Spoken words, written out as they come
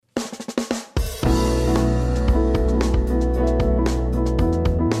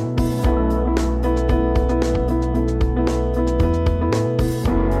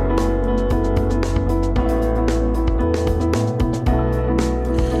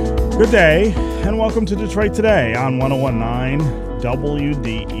Good day, and welcome to Detroit Today on 101.9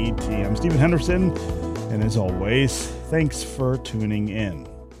 WDET. I'm Stephen Henderson, and as always, thanks for tuning in.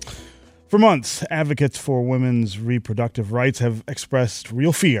 For months, advocates for women's reproductive rights have expressed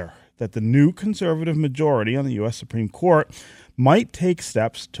real fear that the new conservative majority on the U.S. Supreme Court might take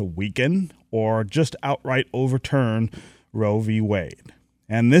steps to weaken or just outright overturn Roe v. Wade.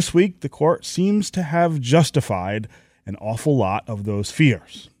 And this week, the court seems to have justified an awful lot of those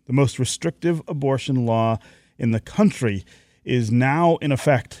fears. The most restrictive abortion law in the country is now in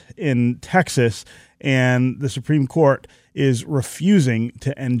effect in Texas, and the Supreme Court is refusing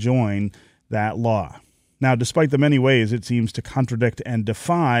to enjoin that law. Now, despite the many ways it seems to contradict and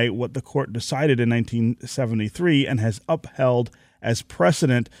defy what the court decided in 1973 and has upheld as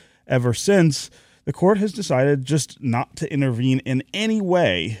precedent ever since, the court has decided just not to intervene in any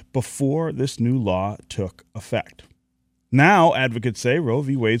way before this new law took effect. Now, advocates say Roe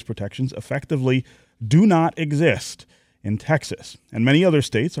v. Wade's protections effectively do not exist in Texas, and many other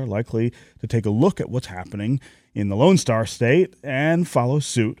states are likely to take a look at what's happening in the Lone Star State and follow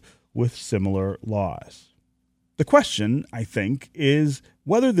suit with similar laws. The question, I think, is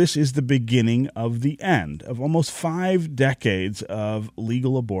whether this is the beginning of the end of almost 5 decades of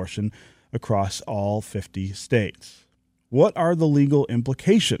legal abortion across all 50 states. What are the legal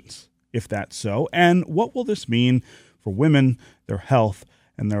implications, if that's so, and what will this mean for women, their health,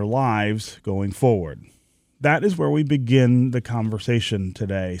 and their lives going forward? That is where we begin the conversation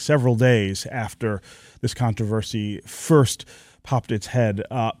today, several days after this controversy first popped its head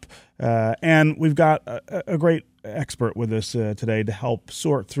up. And we've got a great expert with us today to help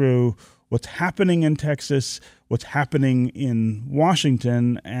sort through what's happening in Texas, what's happening in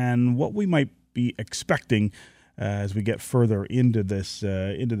Washington, and what we might be expecting as we get further into this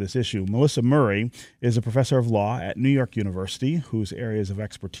issue. Melissa Murray is a professor of law at New York University, whose areas of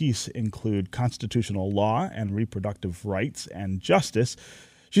expertise include constitutional law and reproductive rights and justice.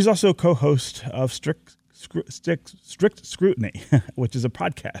 She's also co-host of Strict Scrutiny, which is a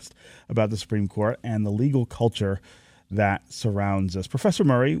podcast about the Supreme Court and the legal culture that surrounds us. Professor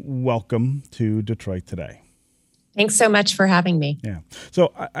Murray, welcome to Detroit Today. Thanks so much for having me. Yeah.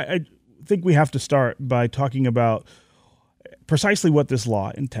 So I think we have to start by talking about precisely what this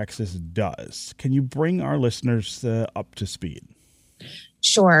law in Texas does. Can you bring our listeners up to speed?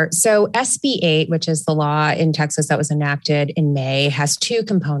 Sure. So SB 8, which is the law in Texas that was enacted in May, has 2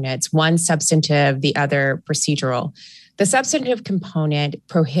 components, one substantive, the other procedural. The substantive component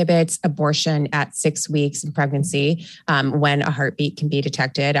prohibits abortion at 6 weeks in pregnancy when a heartbeat can be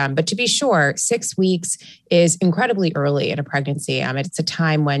detected. But to be sure, 6 weeks is incredibly early in a pregnancy. It's a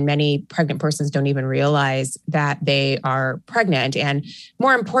time when many pregnant persons don't even realize that they are pregnant. And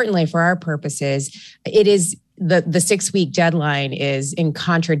more importantly, for our purposes, it is the 6-week deadline is in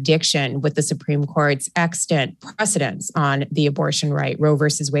contradiction with the Supreme Court's extant precedents on the abortion right, Roe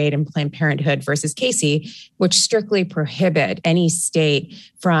versus Wade and Planned Parenthood versus Casey, which strictly prohibit any state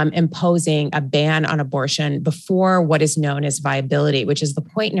from imposing a ban on abortion before what is known as viability, which is the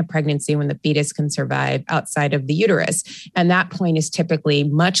point in a pregnancy when the fetus can survive outside of the uterus. And that point is typically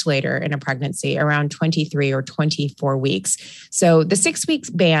much later in a pregnancy, around 23 or 24 weeks. So the 6 weeks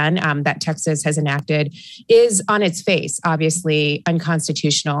ban that Texas has enacted is on its face, obviously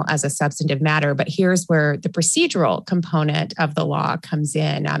unconstitutional as a substantive matter, but here's where the procedural component of the law comes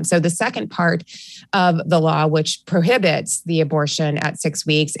in. So the second part of the law, which prohibits the abortion at 6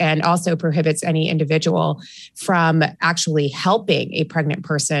 weeks and also prohibits any individual from actually helping a pregnant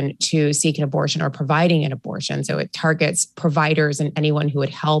person to seek an abortion or providing an abortion. So it targets providers and anyone who would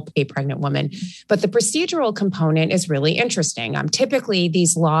help a pregnant woman. But the procedural component is really interesting. Typically,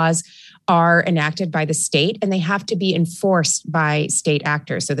 these laws are enacted by the state and they have to be enforced by state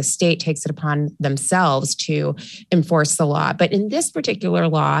actors. So the state takes it upon themselves to enforce the law. But in this particular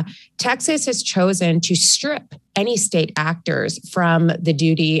law, Texas has chosen to strip any state actors from the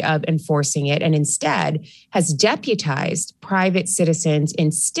duty of enforcing it and instead has deputized private citizens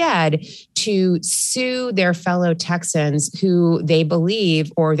instead to sue their fellow Texans who they believe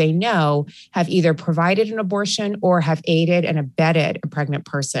or they know have either provided an abortion or have aided and abetted a pregnant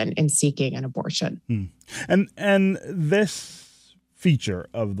person in seeking an abortion. And this feature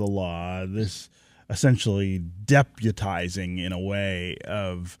of the law, this essentially deputizing in a way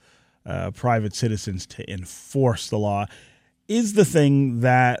of private citizens to enforce the law, is the thing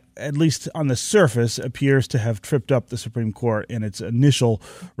that, at least on the surface, appears to have tripped up the Supreme Court in its initial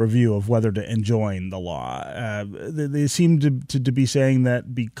review of whether to enjoin the law. They seem to be saying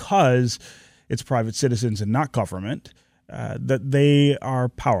that because it's private citizens and not government, that they are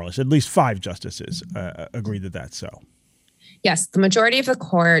powerless. At least 5 justices agree that that's so. Yes, the majority of the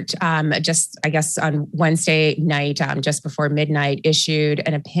court, just I guess on Wednesday night, just before midnight, issued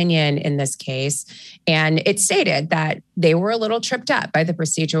an opinion in this case. And it stated that they were a little tripped up by the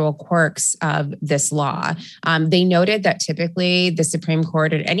procedural quirks of this law. They noted that typically the Supreme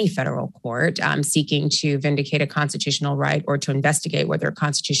Court or any federal court seeking to vindicate a constitutional right or to investigate whether a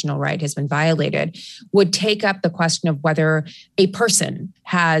constitutional right has been violated would take up the question of whether a person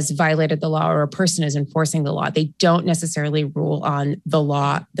has violated the law or a person is enforcing the law. They don't necessarily rule on the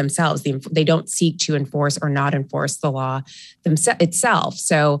law themselves. They don't seek to enforce or not enforce the law itself.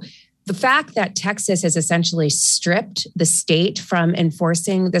 So the fact that Texas has essentially stripped the state from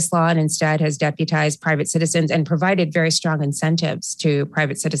enforcing this law and instead has deputized private citizens and provided very strong incentives to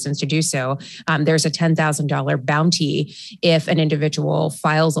private citizens to do so. There's a $10,000 bounty if an individual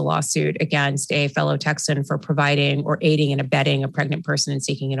files a lawsuit against a fellow Texan for providing or aiding and abetting a pregnant person in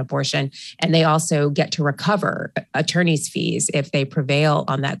seeking an abortion. And they also get to recover attorney's fees if they prevail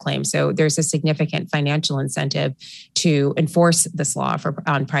on that claim. So there's a significant financial incentive to enforce this law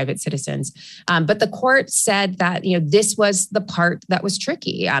on private citizens. But the court said that, this was the part that was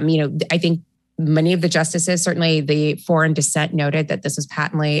tricky. I think many of the justices, certainly the four in dissent, noted that this was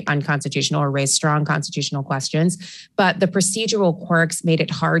patently unconstitutional or raised strong constitutional questions. But the procedural quirks made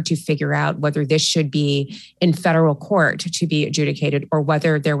it hard to figure out whether this should be in federal court to be adjudicated or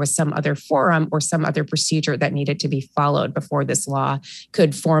whether there was some other forum or some other procedure that needed to be followed before this law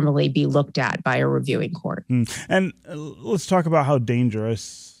could formally be looked at by a reviewing court. And let's talk about how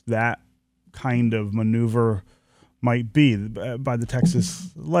dangerous that kind of maneuver might be by the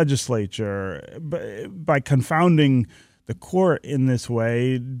Texas legislature. By confounding the court in this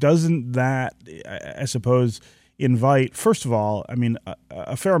way, doesn't that, I suppose, invite, first of all,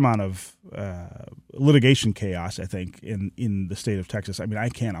 a fair amount of litigation chaos, I think, in the state of Texas. I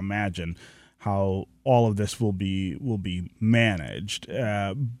can't imagine how all of this will be managed.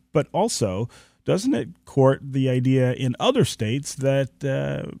 But also, doesn't it court the idea in other states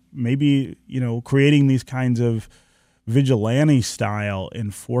that maybe, creating these kinds of vigilante-style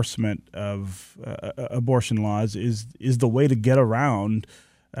enforcement of abortion laws is the way to get around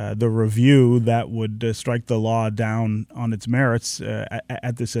the review that would strike the law down on its merits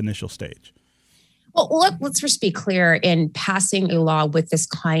at this initial stage? Well, let's just be clear. In passing a law with this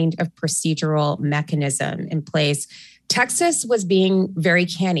kind of procedural mechanism in place, Texas was being very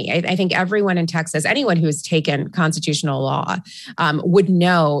canny. I think everyone in Texas, anyone who has taken constitutional law, would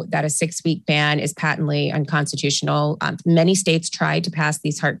know that a 6-week ban is patently unconstitutional. Many states tried to pass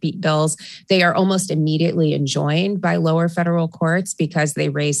these heartbeat bills. They are almost immediately enjoined by lower federal courts because they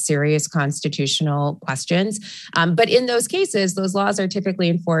raise serious constitutional questions. But in those cases, those laws are typically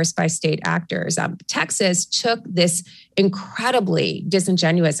enforced by state actors. Texas took this incredibly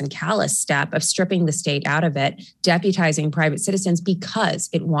disingenuous and callous step of stripping the state out of it, deputizing private citizens because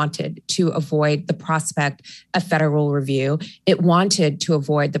it wanted to avoid the prospect of federal review. It wanted to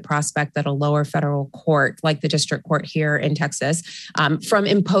avoid the prospect that a lower federal court, like the district court here in Texas, from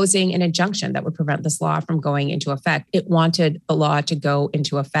imposing an injunction that would prevent this law from going into effect. It wanted the law to go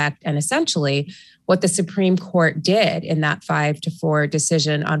into effect. And essentially, what the Supreme Court did in that 5-4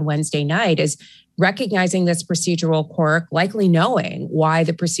 decision on Wednesday night is recognizing this procedural quirk, likely knowing why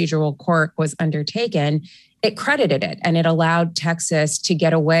the procedural quirk was undertaken, it credited it and it allowed Texas to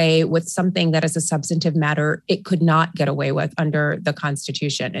get away with something that as a substantive matter, it could not get away with under the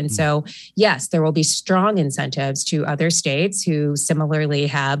Constitution. And so, yes, there will be strong incentives to other states who similarly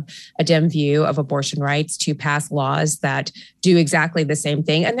have a dim view of abortion rights to pass laws that do exactly the same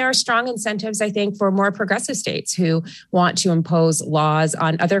thing. And there are strong incentives, I think, for more progressive states who want to impose laws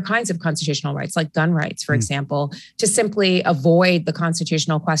on other kinds of constitutional rights, like gun rights, for example, to simply avoid the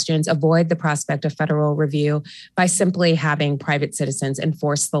constitutional questions, avoid the prospect of federal review by simply having private citizens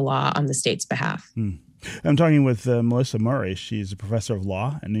enforce the law on the state's behalf. I'm talking with Melissa Murray. She's a professor of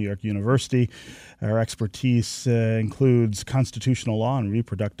law at New York University. Her expertise includes constitutional law and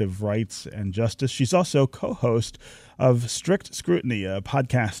reproductive rights and justice. She's also co-host of Strict Scrutiny, a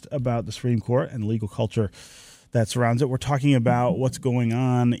podcast about the Supreme Court and legal culture that surrounds it. We're talking about what's going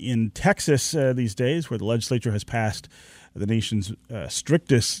on in Texas these days, where the legislature has passed the nation's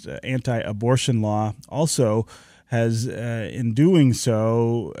strictest anti-abortion law. Also has, in doing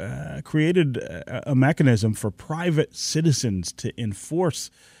so, created a mechanism for private citizens to enforce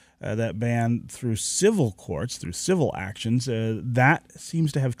that ban through civil courts, through civil actions. That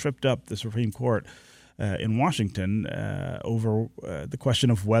seems to have tripped up the Supreme Court in Washington over the question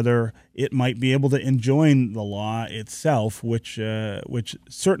of whether it might be able to enjoin the law itself, which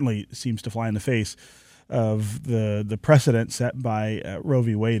certainly seems to fly in the face of the precedent set by Roe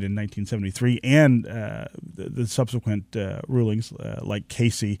v. Wade in 1973 and the subsequent rulings like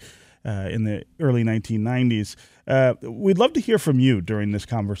Casey in the early 1990s. We'd love to hear from you during this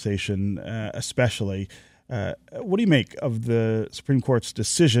conversation, especially. What do you make of the Supreme Court's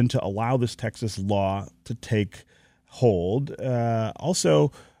decision to allow this Texas law to take hold?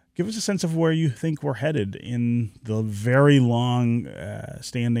 Also, give us a sense of where you think we're headed in the very long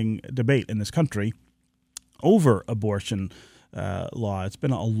standing debate in this country over abortion law. It's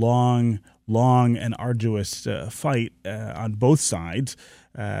been a long and arduous fight on both sides.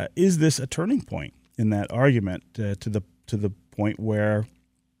 Is this a turning point in that argument to the point where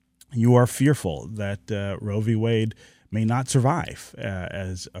you are fearful that Roe v. Wade may not survive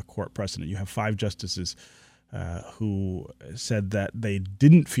as a court precedent? You have 5 justices who said that they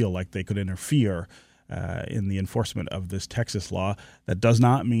didn't feel like they could interfere in the enforcement of this Texas law. That does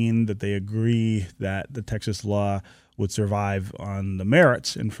not mean that they agree that the Texas law would survive on the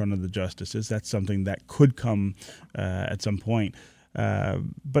merits in front of the justices. That's something that could come at some point.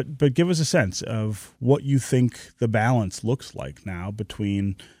 But give us a sense of what you think the balance looks like now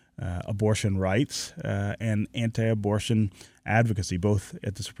between abortion rights and anti-abortion advocacy, both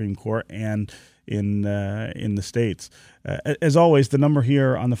at the Supreme Court and in the states. As always, the number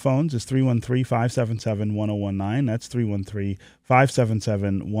here on the phones is 313-577-1019. That's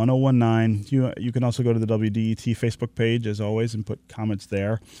 313-577-1019. You can also go to the WDET Facebook page, as always, and put comments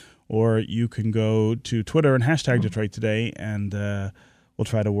there. Or you can go to Twitter and hashtag Detroit Today, and we'll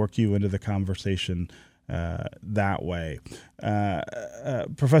try to work you into the conversation that way.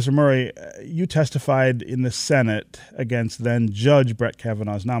 Professor Murray, you testified in the Senate against then Judge Brett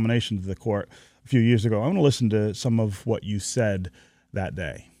Kavanaugh's nomination to the court a few years ago. I want to listen to some of what you said that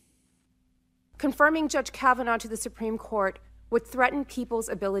day. Confirming Judge Kavanaugh to the Supreme Court would threaten people's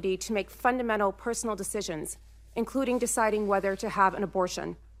ability to make fundamental personal decisions, including deciding whether to have an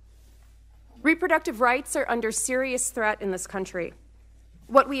abortion. Reproductive rights are under serious threat in this country.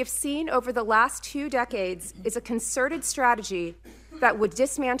 What we have seen over the last 2 decades is a concerted strategy that would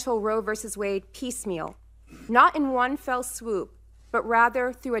dismantle Roe v. Wade piecemeal, not in one fell swoop, but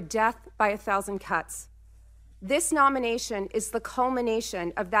rather through a death by 1,000 cuts. This nomination is the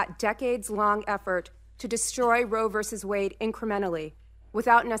culmination of that decades-long effort to destroy Roe v. Wade incrementally,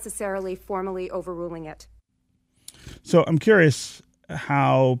 without necessarily formally overruling it. So I'm curious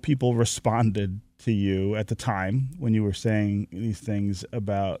how people responded to you at the time when you were saying these things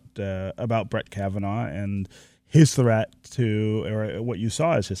about Brett Kavanaugh and his threat to, or what you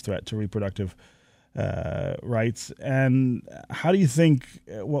saw as his threat to reproductive rights. And how do you think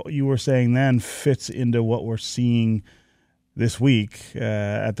what you were saying then fits into what we're seeing this week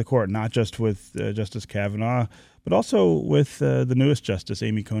at the court, not just with Justice Kavanaugh, but also with the newest justice,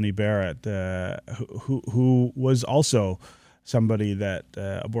 Amy Coney Barrett, who was also somebody that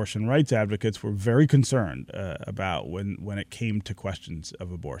abortion rights advocates were very concerned about when it came to questions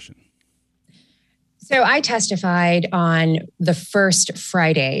of abortion? So I testified on the first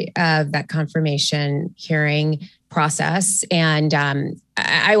Friday of that confirmation hearing process. And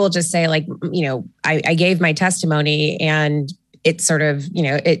I will just say, I gave my testimony and it sort of,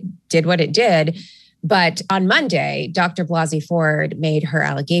 it did what it did. But on Monday, Dr. Blasey Ford made her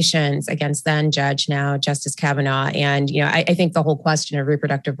allegations against then Judge, now Justice Kavanaugh. And, I think the whole question of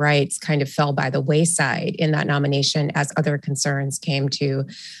reproductive rights kind of fell by the wayside in that nomination as other concerns came to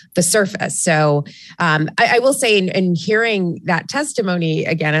the surface. So I will say in hearing that testimony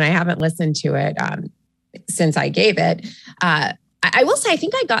again, and I haven't listened to it since I gave it, I will say I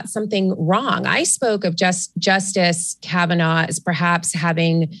think I got something wrong. I spoke of Justice Kavanaugh as perhaps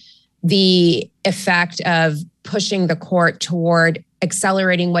having the effect of pushing the court toward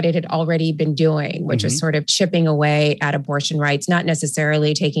accelerating what it had already been doing, which was sort of chipping away at abortion rights, not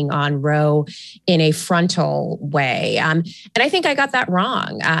necessarily taking on Roe in a frontal way. And I think I got that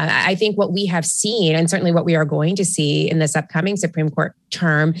wrong. I think what we have seen, and certainly what we are going to see in this upcoming Supreme Court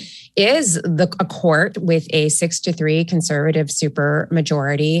term, is a court with a 6-3 conservative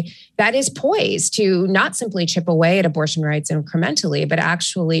supermajority that is poised to not simply chip away at abortion rights incrementally, but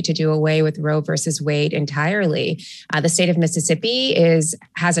actually to do away with Roe versus Wade entirely. The state of Mississippi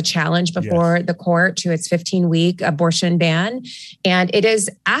has a challenge before the court to its 15-week abortion ban, and it has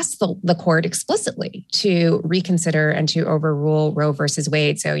asked the court explicitly to reconsider and to overrule Roe versus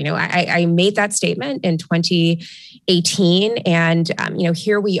Wade. So, I made that statement in 2018, and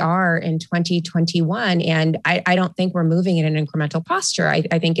here we are in 2021, and I don't think we're moving in an incremental posture. I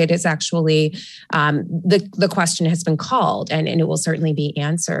think it is actually the question has been called, and it will certainly be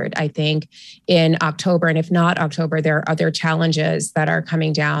answered. I think in October, and if not October, there are other challenges cases that are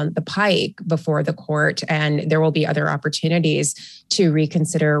coming down the pike before the court, and there will be other opportunities to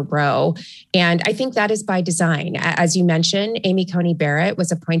reconsider Roe. And I think that is by design. As you mentioned, Amy Coney Barrett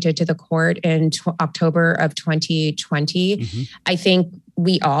was appointed to the court in October of 2020. Mm-hmm. I think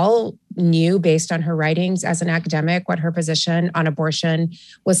we all knew based on her writings as an academic what her position on abortion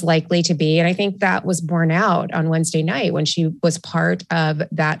was likely to be. And I think that was borne out on Wednesday night when she was part of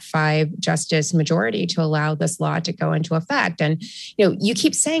that 5-justice majority to allow this law to go into effect. And, you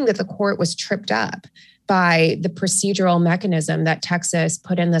keep saying that the court was tripped up by the procedural mechanism that Texas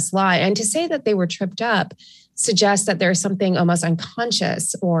put in this law. And to say that they were tripped up suggests that there's something almost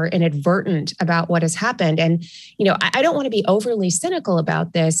unconscious or inadvertent about what has happened. And, I don't want to be overly cynical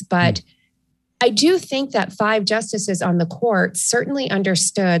about this, but I do think that 5 justices on the court certainly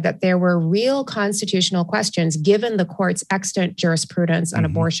understood that there were real constitutional questions given the court's extant jurisprudence on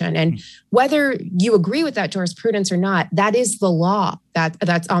abortion. And whether you agree with that jurisprudence or not, that is the law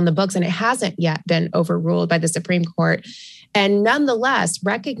that's on the books, and it hasn't yet been overruled by the Supreme Court. And nonetheless,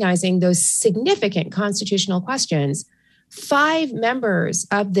 recognizing those significant constitutional questions, 5 members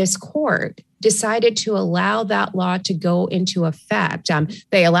of this court decided to allow that law to go into effect.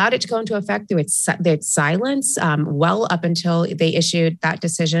 They allowed it to go into effect through its silence well up until they issued that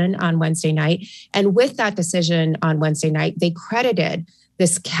decision on Wednesday night. And with that decision on Wednesday night, they credited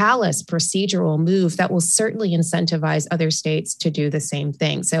this callous procedural move that will certainly incentivize other states to do the same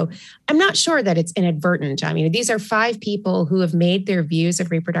thing. So I'm not sure that it's inadvertent. I mean, these are 5 people who have made their views of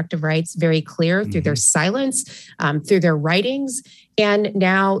reproductive rights very clear through their silence, through their writings, and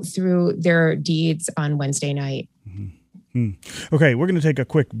now through their deeds on Wednesday night. Okay, we're going to take a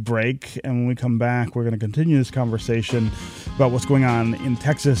quick break, and when we come back, we're going to continue this conversation about what's going on in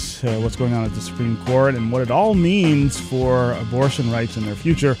Texas, what's going on at the Supreme Court, and what it all means for abortion rights in their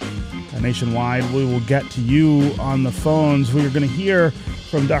future nationwide. We will get to you on the phones. We are going to hear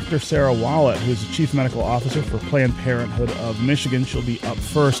from Dr. Sarah Wallet, who is the Chief Medical Officer for Planned Parenthood of Michigan. She'll be up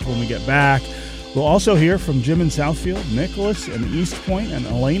first when we get back. We'll also hear from Jim in Southfield, Nicholas in East Point, and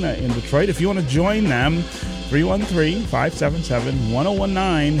Elena in Detroit. If you want to join them,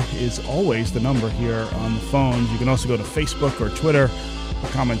 313-577-1019 is always the number here on the phones. You can also go to Facebook or Twitter for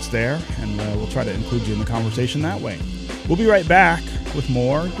comments there, and we'll try to include you in the conversation that way. We'll be right back with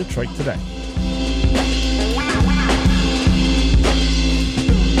more Detroit Today.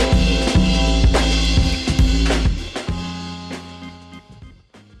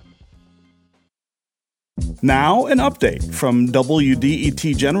 Now, an update from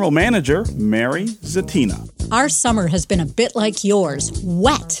WDET General Manager Mary Zatina. Our summer has been a bit like yours,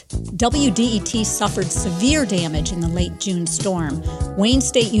 wet. WDET suffered severe damage in the late June storm. Wayne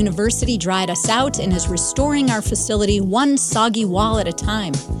State University dried us out and is restoring our facility one soggy wall at a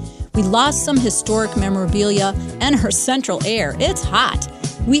time. We lost some historic memorabilia and our central air. It's hot.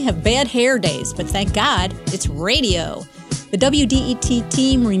 We have bad hair days, but thank God it's radio. The WDET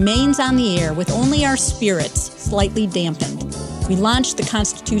team remains on the air with only our spirits slightly dampened. We launched the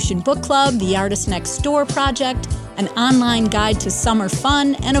Constitution Book Club, the Artist Next Door Project, an online guide to summer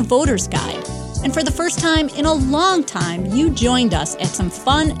fun, and a voter's guide. And for the first time in a long time, you joined us at some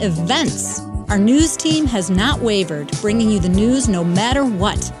fun events. Our news team has not wavered, bringing you the news no matter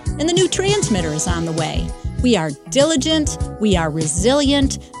what. And the new transmitter is on the way. We are diligent, we are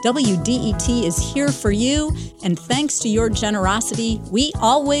resilient, WDET is here for you, and thanks to your generosity, we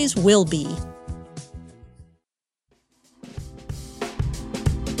always will be.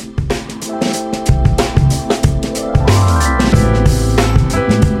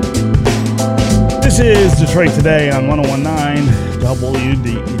 This is Detroit Today on 101.9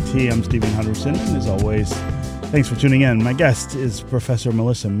 WDET. I'm Stephen Henderson, and as always, thanks for tuning in. My guest is Professor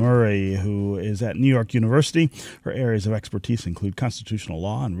Melissa Murray, who is at New York University. Her areas of expertise include constitutional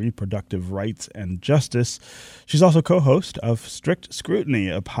law and reproductive rights and justice. She's also co-host of Strict Scrutiny,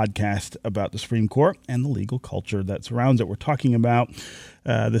 a podcast about the Supreme Court and the legal culture that surrounds it. We're talking about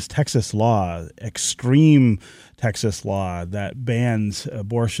this Texas law, extreme Texas law that bans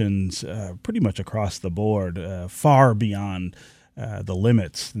abortions pretty much across the board, far beyond the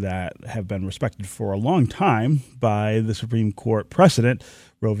limits that have been respected for a long time by the Supreme Court precedent,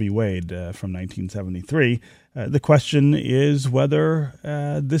 Roe v. Wade from 1973. The question is whether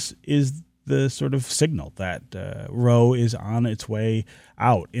this is the sort of signal that Roe is on its way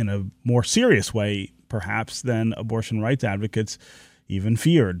out in a more serious way, perhaps, than abortion rights advocates even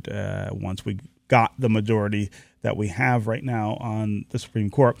feared once we got the majority that we have right now on the Supreme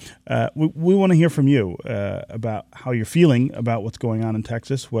Court. We want to hear from you about how you're feeling about what's going on in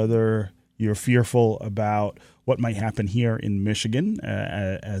Texas, whether you're fearful about what might happen here in Michigan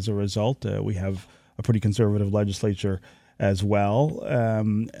as a result. We have a pretty conservative legislature as well.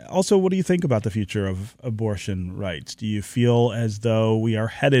 Also, what do you think about the future of abortion rights? Do you feel as though we are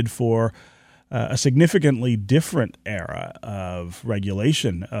headed for a significantly different era of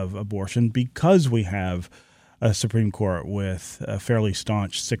regulation of abortion because we have a Supreme Court with a fairly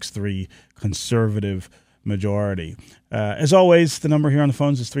staunch 6-3 conservative majority? As always, the number here on the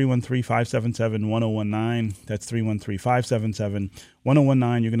phones is 313-577-1019. That's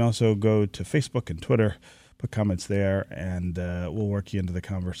 313-577-1019. You can also go to Facebook and Twitter, put comments there, and we'll work you into the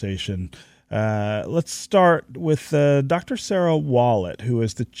conversation. Let's start with Dr. Sarah Wallet, who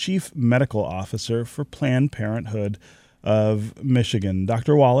is the Chief Medical Officer for Planned Parenthood of Michigan.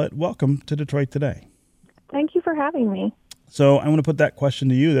 Dr. Wallet, welcome to Detroit Today. Thank you for having me. So I want to put that question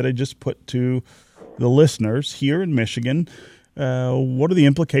to you that I just put to the listeners here in Michigan. What are the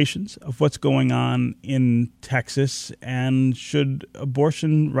implications of what's going on in Texas, and should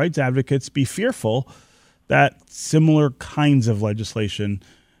abortion rights advocates be fearful that similar kinds of legislation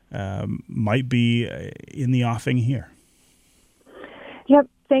might be in the offing here? Yep,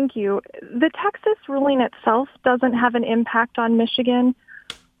 thank you. The Texas ruling itself doesn't have an impact on Michigan,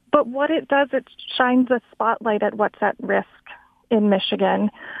 but what it does, it shines a spotlight at what's at risk in Michigan.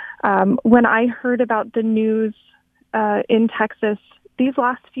 When I heard about the news in Texas, these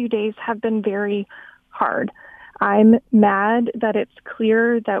last few days have been very hard. I'm mad that it's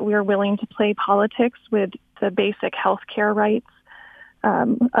clear that we are willing to play politics with the basic health care rights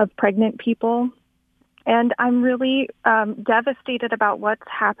of pregnant people. And I'm really devastated about what's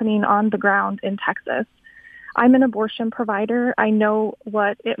happening on the ground in Texas. I'm an abortion provider. I know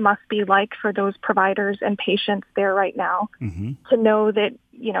what it must be like for those providers and patients there right now to know that,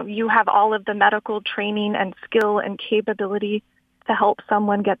 you have all of the medical training and skill and capability to help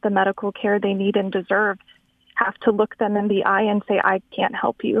someone get the medical care they need and deserve, have to look them in the eye and say, I can't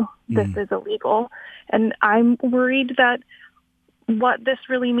help you. This is illegal. And I'm worried that what this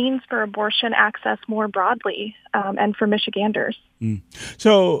really means for abortion access more broadly and for Michiganders.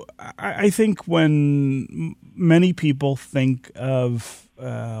 So I think when many people think of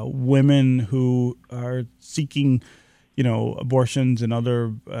women who are seeking, abortions and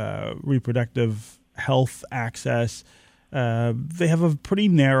other reproductive health access, they have a pretty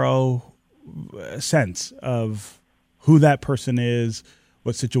narrow sense of who that person is,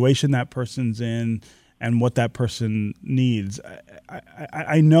 what situation that person's in, and what that person needs.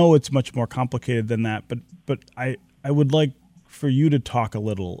 I know it's much more complicated than that, but I would like for you to talk a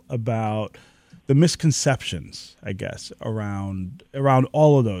little about the misconceptions, I guess, around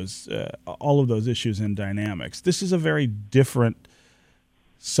all of those issues and dynamics. This is a very different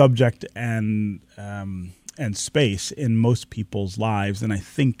subject and space in most people's lives than I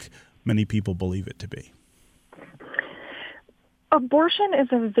think many people believe it to be. Abortion is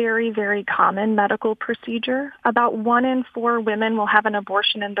a very, very common medical procedure. About 1 in 4 women will have an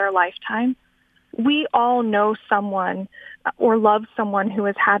abortion in their lifetime. We all know someone or love someone who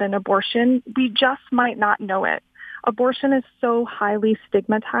has had an abortion. We just might not know it. Abortion is so highly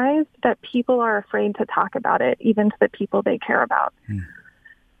stigmatized that people are afraid to talk about it, even to the people they care about.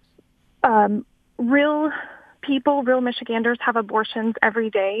 Real people, real Michiganders have abortions every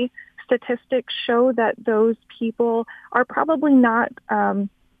day. Statistics show that those people are probably not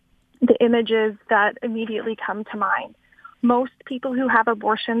the images that immediately come to mind. Most people who have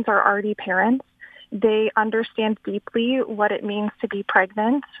abortions are already parents. They understand deeply what it means to be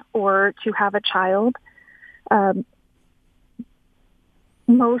pregnant or to have a child.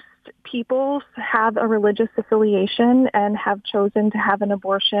 Most people have a religious affiliation and have chosen to have an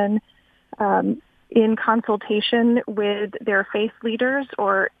abortion in consultation with their faith leaders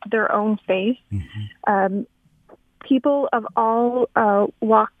or their own faith. People of all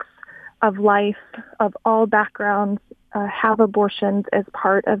walks of life, of all backgrounds, have abortions as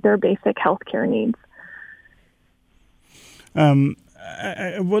part of their basic health care needs.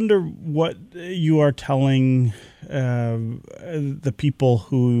 I wonder what you are telling the people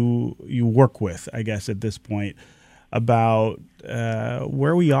who you work with, I guess, at this point, about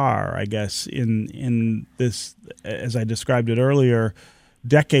where we are, I guess, in this, as I described it earlier,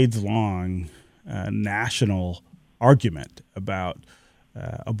 decades-long national argument about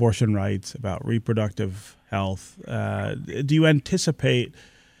abortion rights, about reproductive health. Do you anticipate,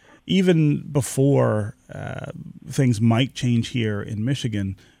 even before things might change here in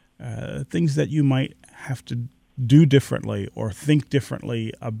Michigan, things that you might have to do differently or think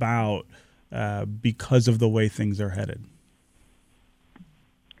differently about because of the way things are headed?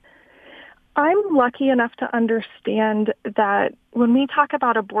 I'm lucky enough to understand that when we talk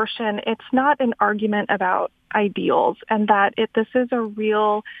about abortion, it's not an argument about ideals, and that this is a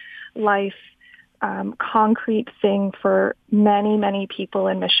real life concrete thing for many, many people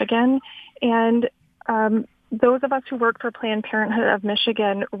in Michigan. And those of us who work for Planned Parenthood of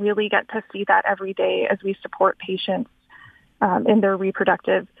Michigan really get to see that every day as we support patients in their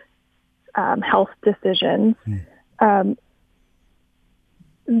reproductive health decisions.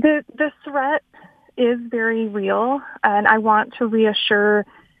 The threat is very real, and I want to reassure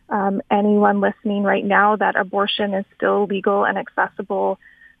anyone listening right now that abortion is still legal and accessible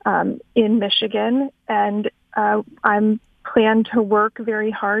in Michigan, and I'm plan to work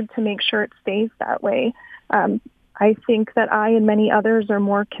very hard to make sure it stays that way. I think that I and many others are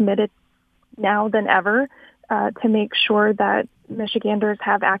more committed now than ever to make sure that Michiganders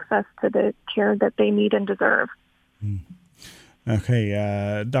have access to the care that they need and deserve.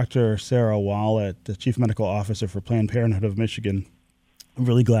 Okay, Dr. Sarah Wallet, the Chief Medical Officer for Planned Parenthood of Michigan. I'm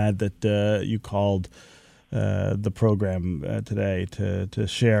really glad that you called the program today to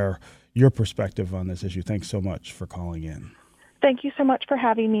share your perspective on this issue. Thanks so much for calling in. Thank you so much for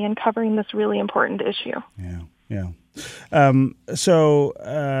having me and covering this really important issue. Yeah. So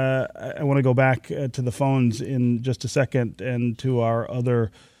I want to go back to the phones in just a second and to our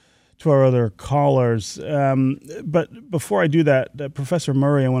other callers. But before I do that, Professor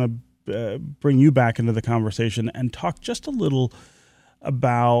Murray, I want to bring you back into the conversation and talk just a little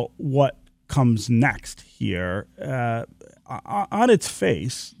about what comes next here. On its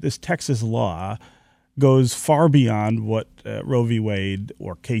face, this Texas law goes far beyond what Roe v. Wade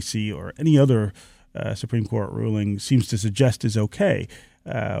or Casey or any other Supreme Court ruling seems to suggest is okay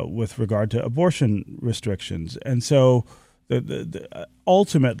with regard to abortion restrictions. And so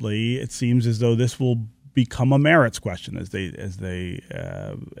ultimately, it seems as though this will become a merits question, as they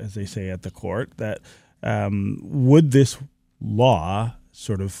say at the court, that would this law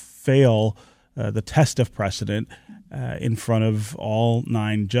sort of fail the test of precedent in front of all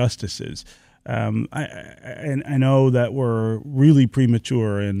 9 justices. I know that we're really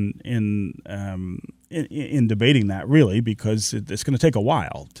premature in debating that, really, because it's going to take a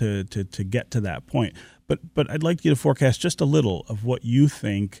while to get to that point. But I'd like you to forecast just a little of what you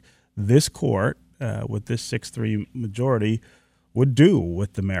think this court, with this 6-3 majority, would do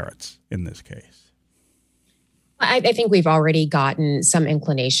with the merits in this case. I think we've already gotten some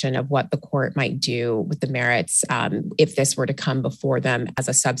inclination of what the court might do with the merits if this were to come before them as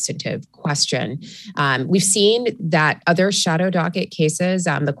a substantive question. We've seen that other shadow docket cases,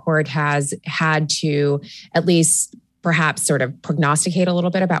 the court has had to at least perhaps sort of prognosticate a little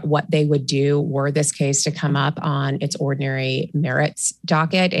bit about what they would do were this case to come up on its ordinary merits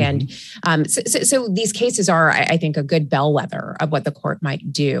docket. And so these cases are, I think, a good bellwether of what the court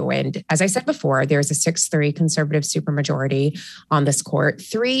might do. And as I said before, there's a 6-3 conservative supermajority on this court.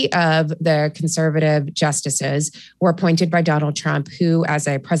 3 of the conservative justices were appointed by Donald Trump, who, as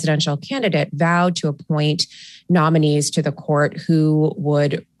a presidential candidate, vowed to appoint nominees to the court who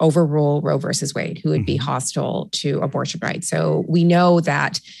would overrule Roe versus Wade, who would be hostile to abortion rights. So we know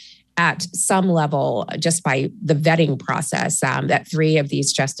that at some level, just by the vetting process, that 3 of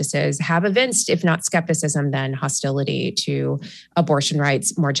these justices have evinced, if not skepticism, then hostility to abortion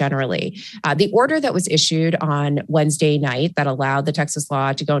rights more generally. The order that was issued on Wednesday night that allowed the Texas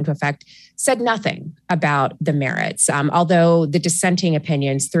law to go into effect said nothing about the merits, although the dissenting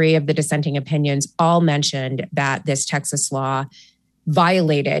opinions, 3 of the dissenting opinions, all mentioned that this Texas law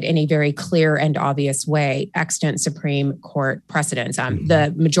violated in a very clear and obvious way extant Supreme Court precedents.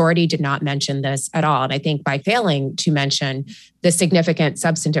 The majority did not mention this at all. And I think by failing to mention the significant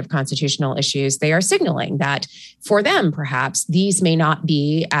substantive constitutional issues, they are signaling that for them, perhaps, these may not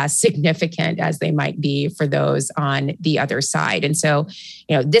be as significant as they might be for those on the other side. And so,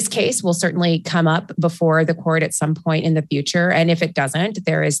 this case will certainly come up before the court at some point in the future. And if it doesn't,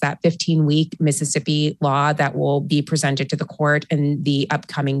 there is that 15-week Mississippi law that will be presented to the court in the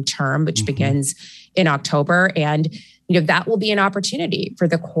upcoming term, which begins in October. And, that will be an opportunity for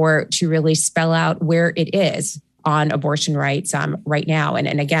the court to really spell out where it is on abortion rights right now.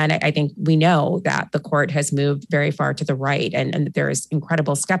 And again, I think we know that the court has moved very far to the right, and there is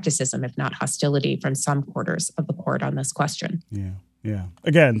incredible skepticism, if not hostility, from some quarters of the court on this question. Yeah.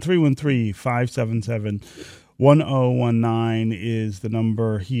 Again, 313-577-1019 is the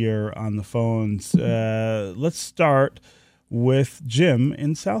number here on the phones. Let's start with Jim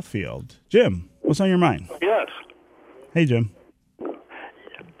in Southfield. Jim, what's on your mind? Yes. Hey, Jim.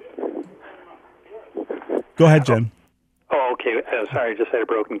 Go ahead, Jim. Oh, okay. Sorry, I just had a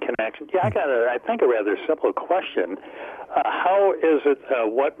broken connection. Yeah, I got I think, a rather simple question. How is it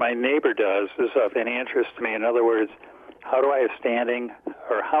what my neighbor does is of any interest to me? In other words, how do I have standing,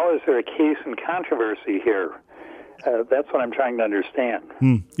 or how is there a case in controversy here? That's what I'm trying to understand.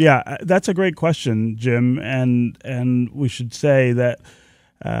 Yeah, that's a great question, Jim. And we should say that,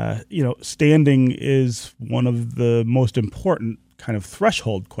 standing is one of the most important kind of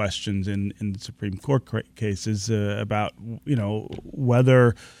threshold questions in Supreme Court cases about,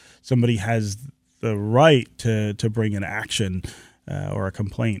 whether somebody has the right to bring an action or a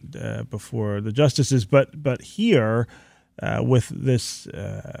complaint before the justices. But here, with this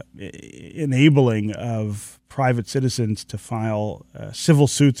enabling of private citizens to file civil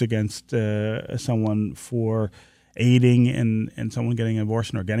suits against someone for aiding in someone getting an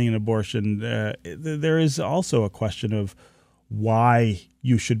abortion or getting an abortion, there is also a question of why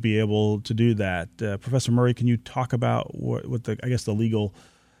you should be able to do that. Professor Murray, can you talk about what the legal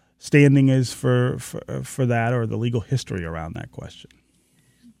standing is for that, or the legal history around that question?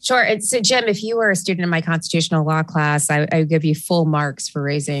 Sure. So, Jim, if you were a student in my constitutional law class, I would give you full marks for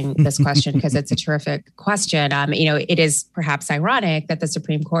raising this question because it's a terrific question. It is perhaps ironic that the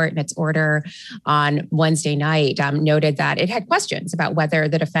Supreme Court in its order on Wednesday night noted that it had questions about whether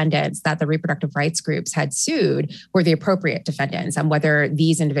the defendants that the reproductive rights groups had sued were the appropriate defendants and whether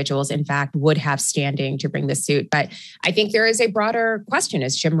these individuals, in fact, would have standing to bring the suit. But I think there is a broader question,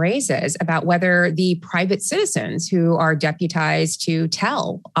 as Jim raises, about whether the private citizens who are deputized to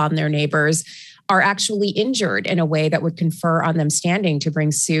tell on their neighbors are actually injured in a way that would confer on them standing to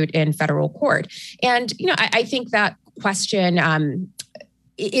bring suit in federal court. And, I think that question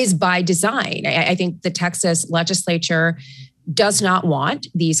is by design. I think the Texas legislature does not want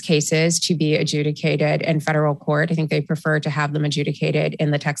these cases to be adjudicated in federal court. I think they prefer to have them adjudicated in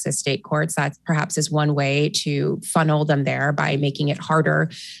the Texas state courts. That perhaps is one way to funnel them there by making it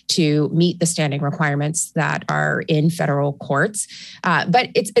harder to meet the standing requirements that are in federal courts. But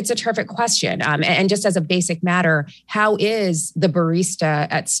it's a terrific question. And just as a basic matter, how is the barista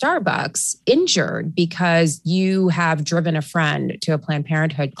at Starbucks injured because you have driven a friend to a Planned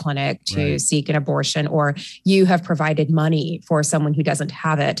Parenthood clinic to seek an abortion, or you have provided money for someone who doesn't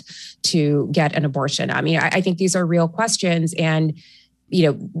have it to get an abortion? I think these are real questions. And,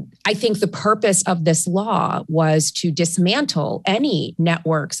 I think the purpose of this law was to dismantle any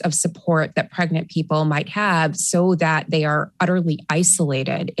networks of support that pregnant people might have so that they are utterly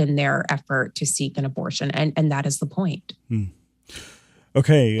isolated in their effort to seek an abortion. And that is the point.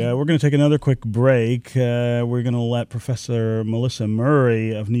 Okay, we're going to take another quick break. We're going to let Professor Melissa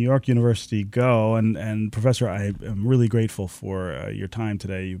Murray of New York University go. And Professor, I am really grateful for your time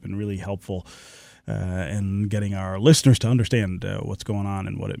today. You've been really helpful in getting our listeners to understand what's going on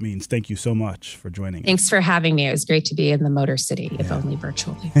and what it means. Thank you so much for joining us. Thanks for having me. It was great to be in the Motor City, if only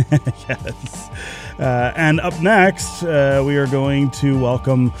virtually. Yes. And up next, we are going to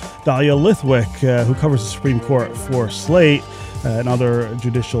welcome Dahlia Lithwick, who covers the Supreme Court for Slate and other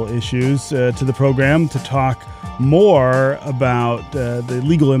judicial issues, to the program to talk more about the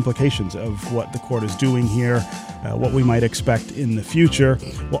legal implications of what the court is doing here, what we might expect in the future.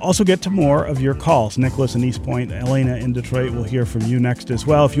 We'll also get to more of your calls. Nicholas in East Point, Elena in Detroit, we'll hear from you next as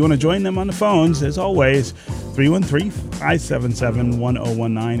well. If you want to join them on the phones, as always,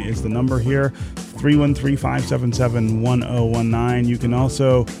 313-577-1019 is the number here, 313-577-1019. You can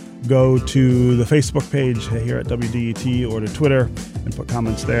also go to the Facebook page here at WDET or to Twitter and put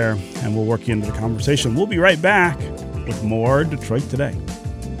comments there, and we'll work you into the conversation. We'll be right back with more Detroit Today.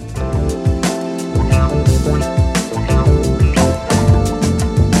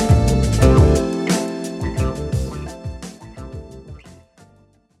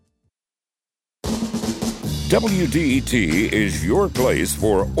 WDET is your place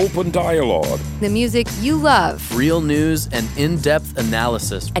for open dialogue. The music you love. Real news and in-depth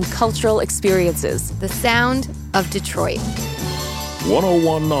analysis. And cultural experiences. The sound of Detroit.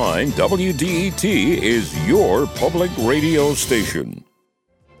 1019 WDET is your public radio station.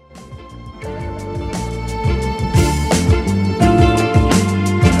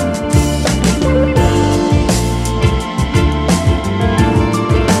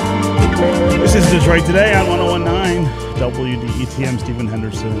 This is Detroit Today on 1019 WDET. I'm Stephen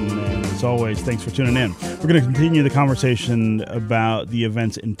Henderson, and as always, thanks for tuning in. We're going to continue the conversation about the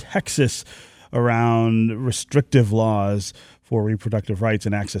events in Texas around restrictive laws for reproductive rights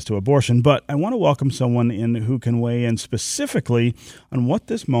and access to abortion, but I want to welcome someone in who can weigh in specifically on what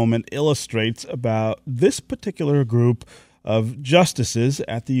this moment illustrates about this particular group of justices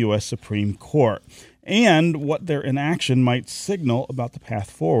at the U.S. Supreme Court and what their inaction might signal about the path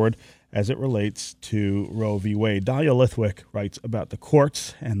forward as it relates to Roe v. Wade. Dahlia Lithwick writes about the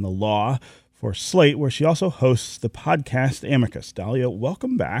courts and the law for Slate, where she also hosts the podcast Amicus. Dahlia,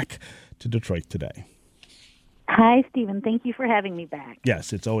 welcome back to Detroit Today. Hi, Stephen. Thank you for having me back.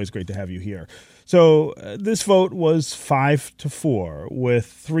 Yes, it's always great to have you here. So this vote was 5-4, with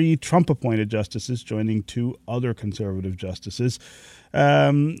 3 Trump-appointed justices joining 2 other conservative justices.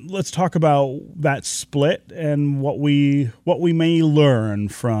 Let's talk about that split and what we may learn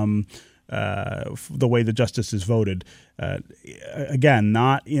from the way the justices voted. Again,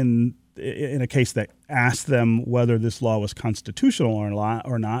 not in a case that asked them whether this law was constitutional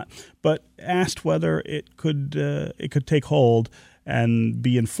or not, but asked whether it could take hold and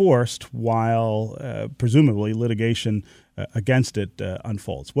be enforced while presumably litigation against it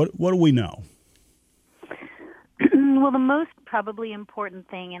unfolds. What do we know? Well, the most probably important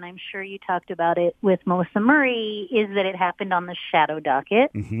thing, and I'm sure you talked about it with Melissa Murray, is that it happened on the shadow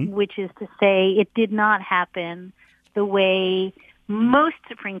docket, which is to say it did not happen the way most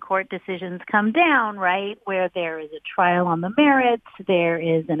Supreme Court decisions come down, right, where there is a trial on the merits, there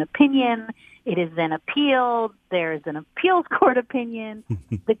is an opinion, it is then appealed, there is an appeals court opinion,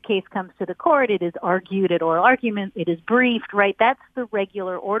 the case comes to the court, it is argued at oral argument, it is briefed, right? That's the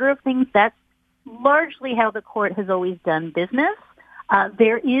regular order of things. That's largely how the court has always done business.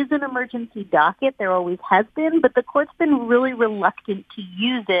 There is an emergency docket, there always has been, but the court's been really reluctant to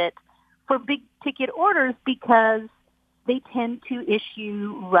use it for big-ticket orders because they tend to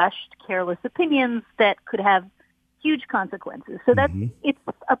issue rushed, careless opinions that could have huge consequences. So it's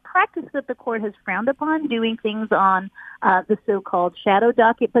a practice that the court has frowned upon, doing things on the so-called shadow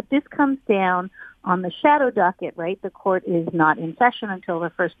docket, but this comes down on the shadow docket, right? The court is not in session until the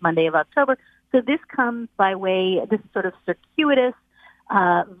first Monday of October. So this comes by way, this sort of circuitous,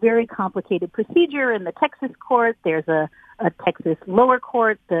 very complicated procedure in the Texas court. There's a Texas lower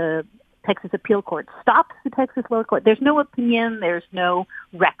court. The Texas appeal court stops the Texas lower court. There's no opinion. There's no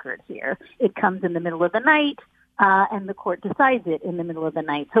record here. It comes in the middle of the night, and the court decides it in the middle of the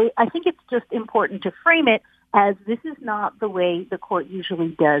night. So I think it's just important to frame it as this is not the way the court usually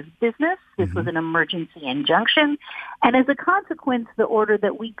does business. This was an emergency injunction. And as a consequence, the order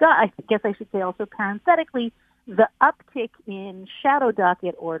that we got, I guess I should say also parenthetically, the uptick in shadow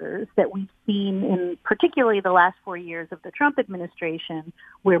docket orders that we've seen in particularly the last 4 years of the Trump administration,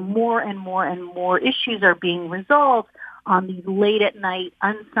 where more and more and more issues are being resolved on these late-at-night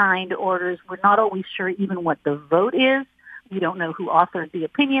unsigned orders. We're not always sure even what the vote is. We don't know who authored the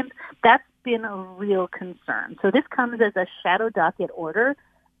opinions. That's been a real concern. So this comes as a shadow docket order.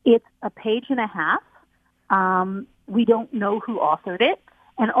 It's a page and a half. We don't know who authored it.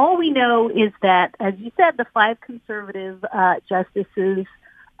 And all we know is that, as you said, the 5 conservative justices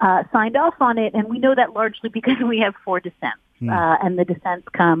signed off on it, and we know that largely because we have 4 dissents. And the dissents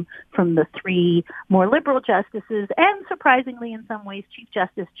come from the 3 more liberal justices, and surprisingly in some ways, Chief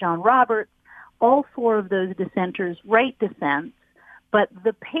Justice John Roberts. All 4 of those dissenters write dissents, but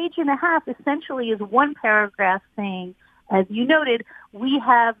the page and a half essentially is one paragraph saying, as you noted, we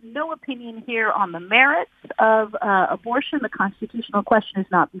have no opinion here on the merits of abortion. The constitutional question is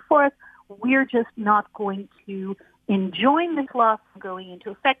not before us. We're just not going to enjoin this law from going into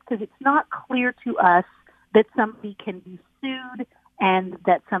effect because it's not clear to us that somebody can be sued and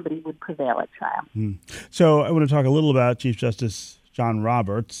that somebody would prevail at trial. So I want to talk a little about Chief Justice John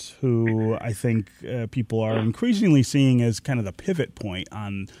Roberts, who I think people are increasingly seeing as kind of the pivot point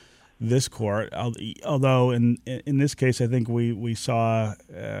on this court. Although in this case, I think we saw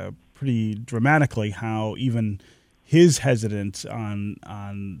pretty dramatically how even his hesitance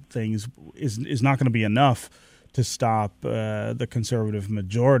on things is not going to be enough to stop the conservative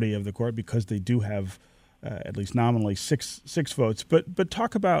majority of the court, because they do have at least nominally six votes. But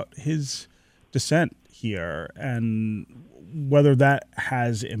talk about his dissent here and whether that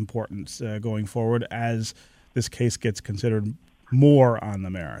has importance going forward as this case gets considered more on the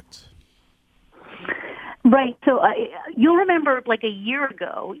merits. Right. So you'll remember like a year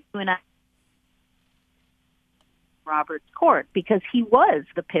ago when I Roberts' court, because he was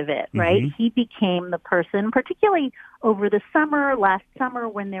the pivot, right? He became the person, particularly over the summer, last summer,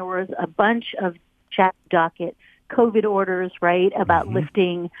 when there was a bunch of chat docket COVID orders, right, about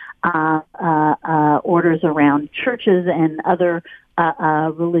lifting orders around churches and other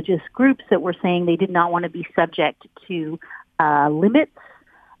religious groups that were saying they did not want to be subject to limits.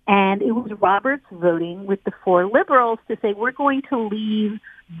 And it was Roberts voting with the 4 liberals to say, we're going to leave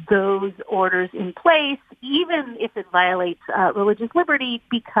those orders in place, even if it violates religious liberty,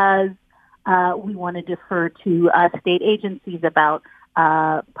 because we want to defer to state agencies about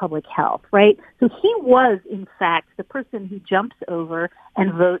public health, right? So he was, in fact, the person who jumps over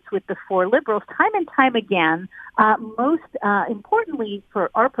and votes with the 4 liberals time and time again, most importantly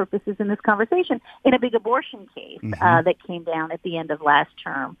for our purposes in this conversation, in a big abortion case that came down at the end of last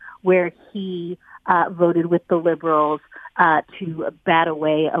term, where he voted with the liberals to bat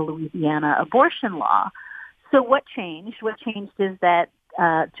away a Louisiana abortion law. So what changed? What changed is that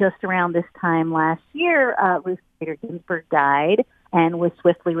just around this time last year, Ruth Bader Ginsburg died and was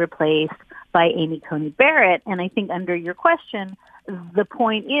swiftly replaced by Amy Coney Barrett. And I think under your question, the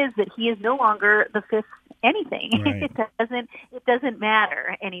point is that he is no longer the fifth anything. Right. It doesn't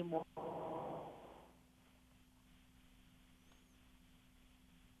matter anymore.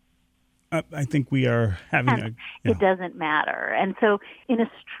 I think we are having It doesn't matter. And so in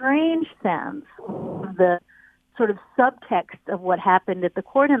a strange sense, the sort of subtext of what happened at the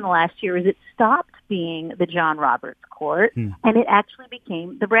court in the last year is it stopped being the John Roberts court and it actually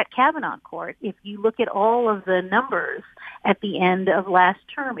became the Brett Kavanaugh court. If you look at all of the numbers at the end of last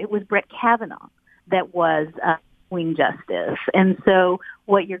term, it was Brett Kavanaugh that was swing justice. And so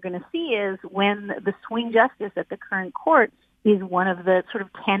what you're going to see is when the swing justice at the current court is one of the sort of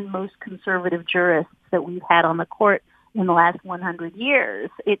 10 most conservative jurists that we've had on the court in the last 100 years,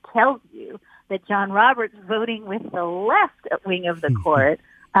 it tells you that John Roberts voting with the left wing of the court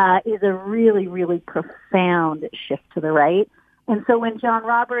is a really, really profound shift to the right. And so when John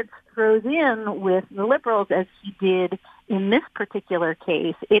Roberts throws in with the liberals, as he did in this particular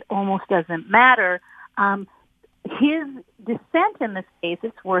case, it almost doesn't matter. His dissent in this case,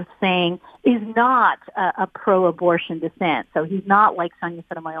 it's worth saying, is not a pro-abortion dissent. So he's not like Sonia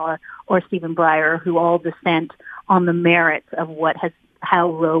Sotomayor or Stephen Breyer, who all dissent on the merits of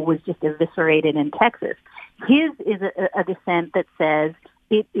how Roe was just eviscerated in Texas. His is a dissent that says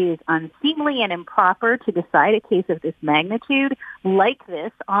it is unseemly and improper to decide a case of this magnitude like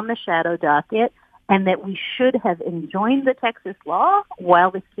this on the shadow docket, and that we should have enjoined the Texas law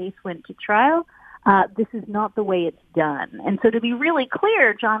while this case went to trial. This is not the way it's done. And so to be really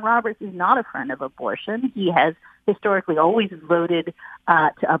clear, John Roberts is not a friend of abortion. He has historically always voted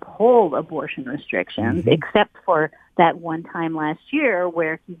to uphold abortion restrictions, except for that one time last year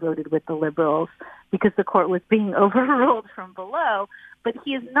where he voted with the liberals because the court was being overruled from below. But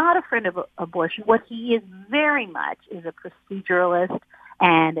he is not a friend of abortion. What he is very much is a proceduralist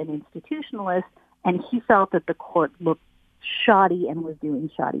and an institutionalist, and he felt that the court looked shoddy and was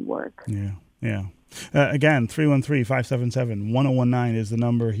doing shoddy work. Yeah. Again, 313-577-1019 is the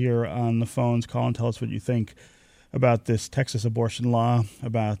number here on the phones. Call and tell us what you think about this Texas abortion law,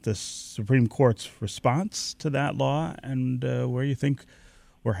 about the Supreme Court's response to that law, and where you think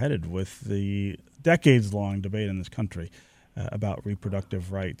we're headed with the decades-long debate in this country about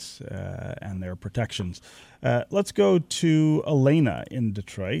reproductive rights and their protections. Let's go to Elena in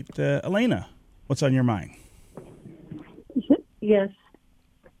Detroit. Elena, what's on your mind? Yes.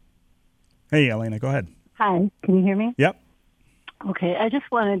 Hey, Elena, go ahead. Hi, can you hear me? Yep. Okay, I just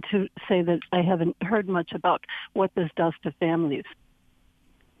wanted to say that I haven't heard much about what this does to families,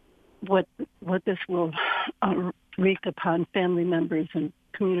 what this will wreak upon family members and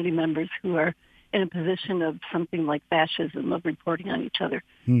community members who are in a position of something like fascism, of reporting on each other,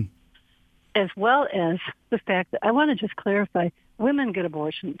 as well as the fact that I want to just clarify, women get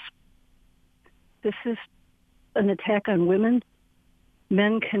abortions. This is an attack on women.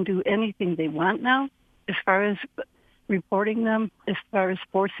 Men can do anything they want now as far as reporting them, as far as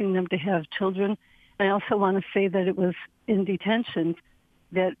forcing them to have children. I also want to say that it was in detention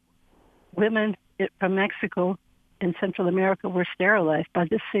that women from Mexico and Central America were sterilized by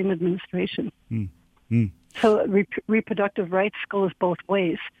this same administration. So reproductive rights goes both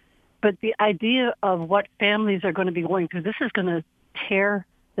ways. But the idea of what families are going to be going through, this is going to tear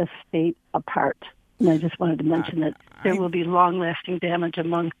the state apart. And I just wanted to mention that there will be long-lasting damage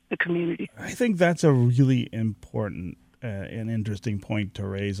among the community. I think that's a really important and interesting point to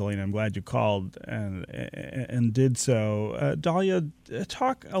raise, Elena. I'm glad you called and did so. Dahlia,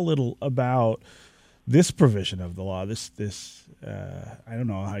 talk a little about this provision of the law, this I don't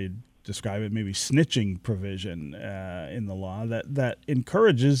know how you describe it, maybe snitching provision in the law that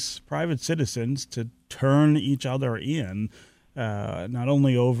encourages private citizens to turn each other in, not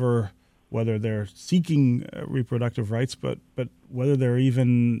only over whether they're seeking reproductive rights, but whether they're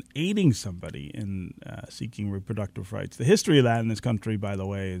even aiding somebody in seeking reproductive rights. The history of that in this country, by the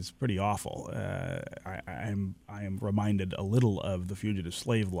way, is pretty awful. I am reminded a little of the fugitive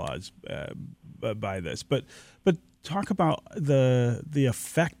slave laws by this, but talk about the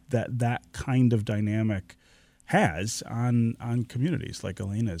effect that kind of dynamic has on communities like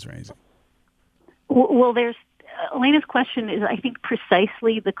Elena is raising. Well, Elena's question is, I think,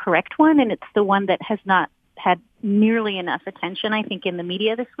 precisely the correct one, and it's the one that has not had nearly enough attention, I think, in the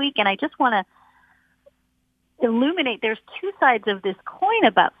media this week. And I just want to illuminate there's two sides of this coin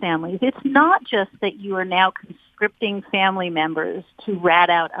about families. It's not just that you are now conscripting family members to rat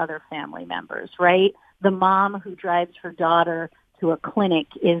out other family members, right? The mom who drives her daughter to a clinic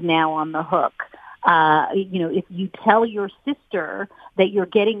is now on the hook. If you tell your sister that you're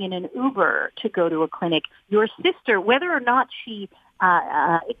getting in an Uber to go to a clinic, your sister, whether or not she,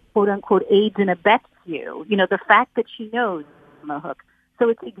 quote unquote, aids and abets you, the fact that she knows is on the hook. So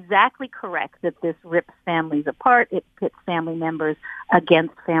it's exactly correct that this rips families apart. It pits family members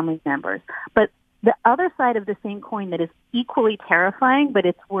against family members. But the other side of the same coin that is equally terrifying, but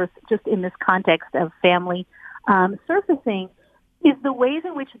it's worth just in this context of family surfacing, is the ways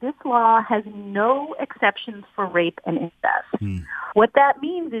in which this law has no exceptions for rape and incest. What that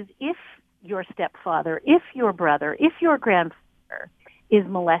means is if your stepfather, if your brother, if your grandfather is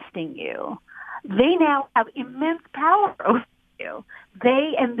molesting you, they now have immense power over you.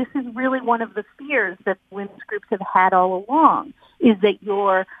 And this is really one of the fears that women's groups have had all along, is that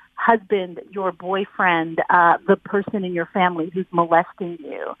your husband, your boyfriend, the person in your family who's molesting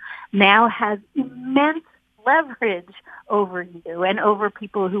you now has immense leverage over you and over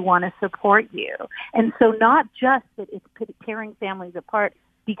people who want to support you. And so not just that it's tearing families apart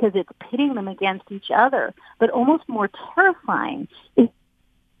because it's pitting them against each other, but almost more terrifying is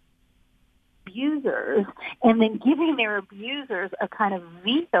abusers and then giving their abusers a kind of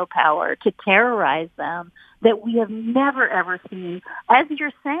veto power to terrorize them that we have never, ever seen. As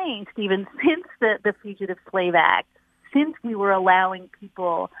you're saying, Stephen, since the Fugitive Slave Act, since we were allowing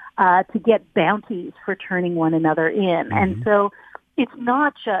people to get bounties for turning one another in. And so it's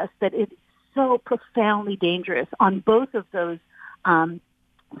not just that it's so profoundly dangerous on both of those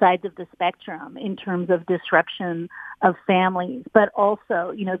sides of the spectrum in terms of disruption of families, but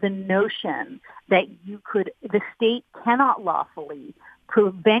also, the notion that the state cannot lawfully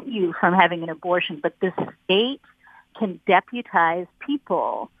prevent you from having an abortion, but the state can deputize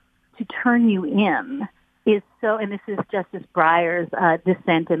people to turn you in is so, and this is Justice Breyer's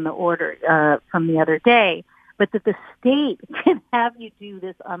dissent in the order from the other day, but that the state can have you do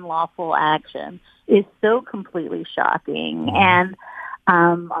this unlawful action is so completely shocking. And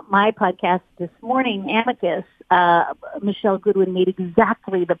my podcast this morning, Amicus, Michelle Goodwin made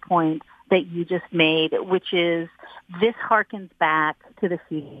exactly the point that you just made, which is this harkens back to the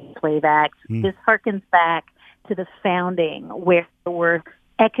Fugitive Slave Act. This harkens back to the founding, where there were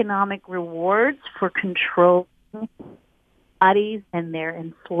economic rewards for controlling bodies and their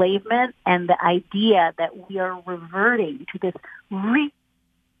enslavement, and the idea that we are reverting to this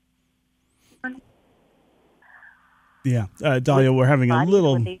Dahlia, we're having a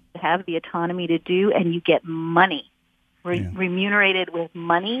little... What they have the autonomy to do, and you get money, remunerated with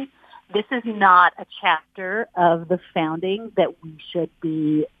money. This is not a chapter of the founding that we should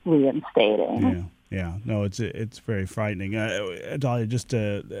be reinstating. Yeah, no, it's very frightening. Dahlia, just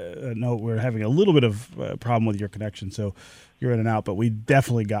a note, we're having a little bit of problem with your connection, so you're in and out, but we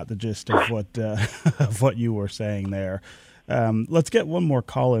definitely got the gist of what you were saying there. Let's get one more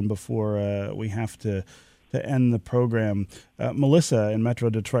call in before we have to end the program. Melissa in Metro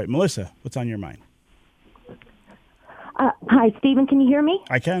Detroit. Melissa, what's on your mind? Hi, Stephen. Can you hear me?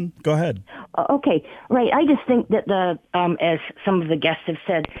 I can. Go ahead. Okay. Right. I just think that as some of the guests have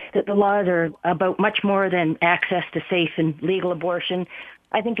said, that the laws are about much more than access to safe and legal abortion.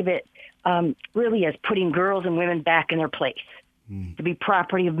 I think of it really as putting girls and women back in their place, to be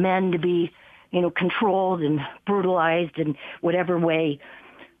property of men, to be, controlled and brutalized in whatever way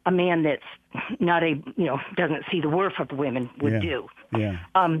a man that's not doesn't see the worth of women would do. Yeah.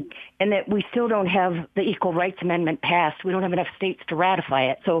 And that we still don't have the Equal Rights Amendment passed. We don't have enough states to ratify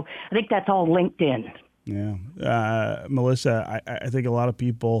it. So I think that's all linked in. Yeah. Melissa, I think a lot of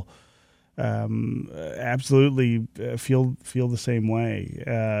people absolutely feel the same way.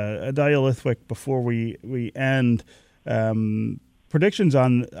 Dahlia Lithwick, before we end, predictions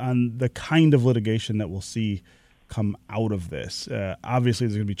on the kind of litigation that we'll see come out of this. Obviously,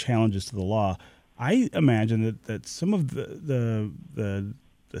 there's going to be challenges to the law. I imagine that some of the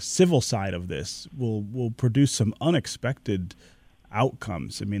civil side of this will produce some unexpected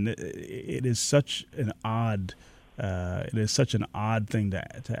outcomes. I mean, it is such an odd thing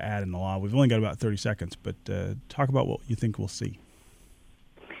to add in the law. We've only got about 30 seconds, but talk about what you think we'll see.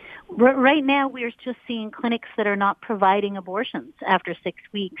 Right now, we're just seeing clinics that are not providing abortions after 6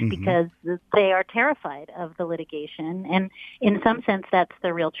 weeks because they are terrified of the litigation. And in some sense, that's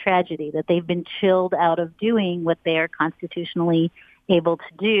the real tragedy, that they've been chilled out of doing what they are constitutionally able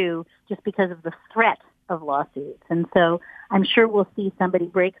to do just because of the threat of lawsuits. And so I'm sure we'll see somebody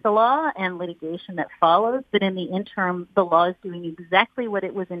break the law and litigation that follows. But in the interim, the law is doing exactly what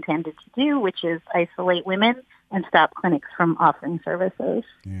it was intended to do, which is isolate women and stop clinics from offering services.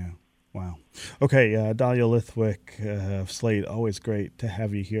 Yeah. Wow. Okay, Dahlia Lithwick of Slate, always great to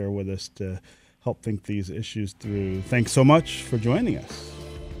have you here with us to help think these issues through. Thanks so much for joining us.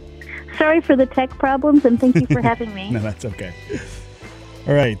 Sorry for the tech problems, and thank you for having me. No, that's okay.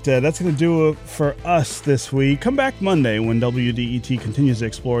 All right, that's going to do it for us this week. Come back Monday when WDET continues to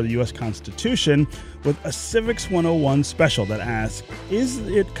explore the U.S. Constitution with a Civics 101 special that asks, is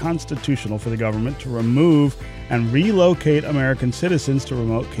it constitutional for the government to remove and relocate American citizens to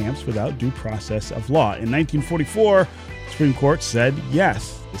remote camps without due process of law? In 1944, the Supreme Court said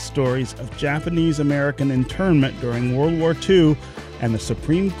yes. The stories of Japanese-American internment during World War II and the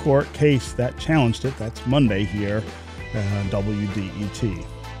Supreme Court case that challenged it. That's Monday here. WDET.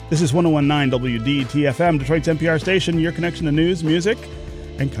 This is 101.9 WDET FM, Detroit's NPR station, your connection to news, music,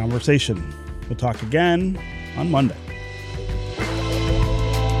 and conversation. We'll talk again on Monday.